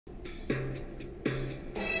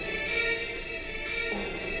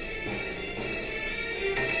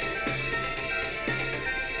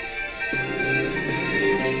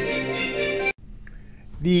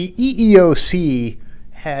EEOC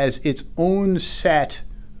has its own set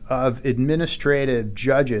of administrative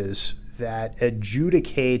judges that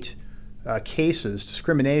adjudicate cases,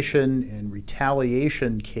 discrimination and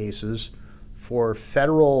retaliation cases for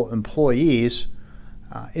federal employees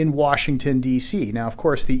in Washington, D.C. Now, of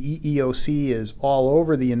course, the EEOC is all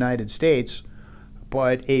over the United States,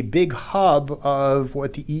 but a big hub of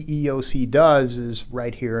what the EEOC does is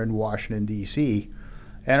right here in Washington, D.C.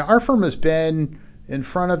 And our firm has been in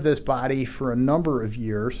front of this body for a number of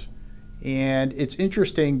years. And it's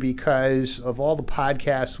interesting because of all the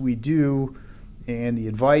podcasts we do and the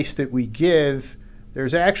advice that we give,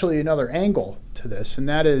 there's actually another angle to this, and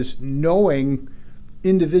that is knowing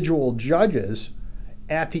individual judges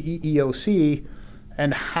at the EEOC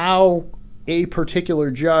and how a particular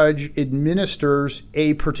judge administers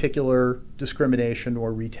a particular discrimination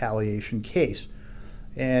or retaliation case.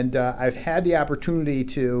 And I've had the opportunity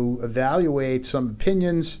to evaluate some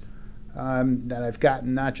opinions that I've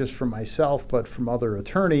gotten not just from myself but from other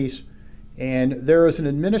attorneys. And there is an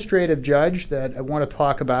administrative judge that I want to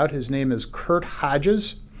talk about. His name is Kurt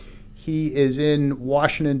Hodges. He is in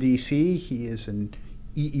Washington, D.C. He is an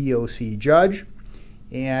EEOC judge.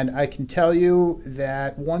 And I can tell you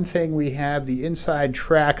that one thing we have the inside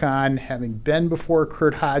track on, having been before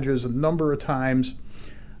Kurt Hodges a number of times,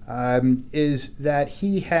 is that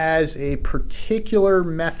he has a particular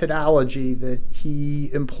methodology that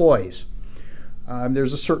he employs.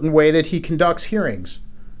 There's a certain way that he conducts hearings.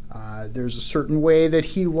 There's a certain way that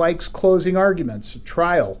he likes closing arguments,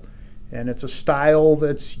 trial, and it's a style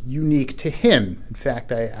that's unique to him. In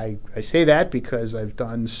fact, I say that because I've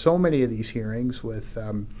done so many of these hearings with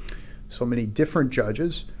so many different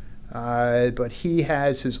judges, but he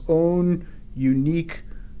has his own unique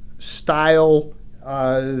style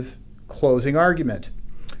of closing argument.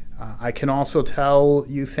 I can also tell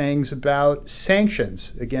you things about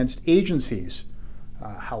sanctions against agencies,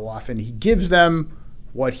 how often he gives them,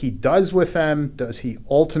 what he does with them, does he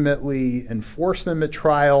ultimately enforce them at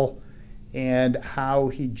trial, and how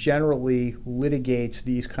he generally litigates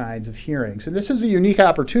these kinds of hearings. And this is a unique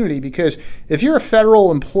opportunity because if you're a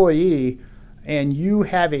federal employee and you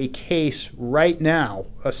have a case right now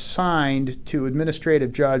assigned to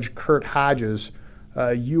Administrative Judge Kurt Hodges,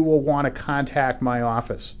 you will want to contact my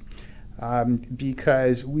office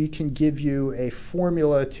because we can give you a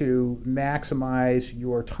formula to maximize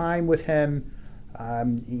your time with him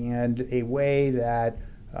and a way that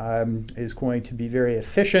is going to be very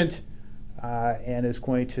efficient and is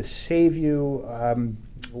going to save you a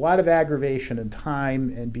lot of aggravation and time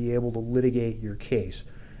and be able to litigate your case.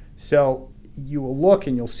 So you will look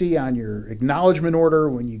and you'll see on your acknowledgement order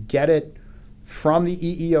when you get it from the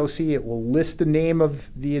EEOC, it will list the name of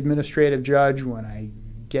the administrative judge. When I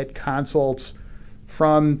get consults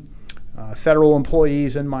from federal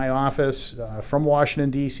employees in my office from Washington,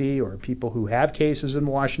 D.C., or people who have cases in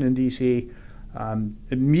Washington, D.C.,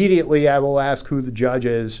 immediately I will ask who the judge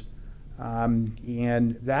is.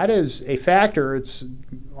 And that is a factor. It's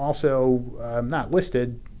also not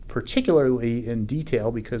listed particularly in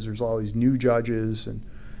detail because there's always new judges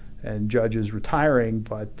and judges retiring,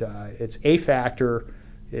 but it's a factor.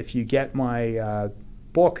 If you get my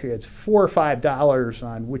book, it's $4 or $5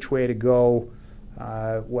 on which way to go,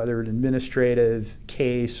 whether an administrative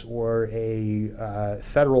case or a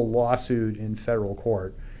federal lawsuit in federal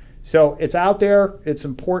court. So it's out there. It's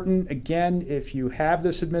important. Again, if you have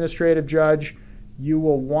this administrative judge, you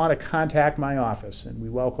will want to contact my office, and we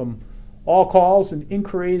welcome all calls and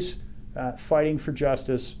inquiries fighting for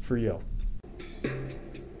justice for you.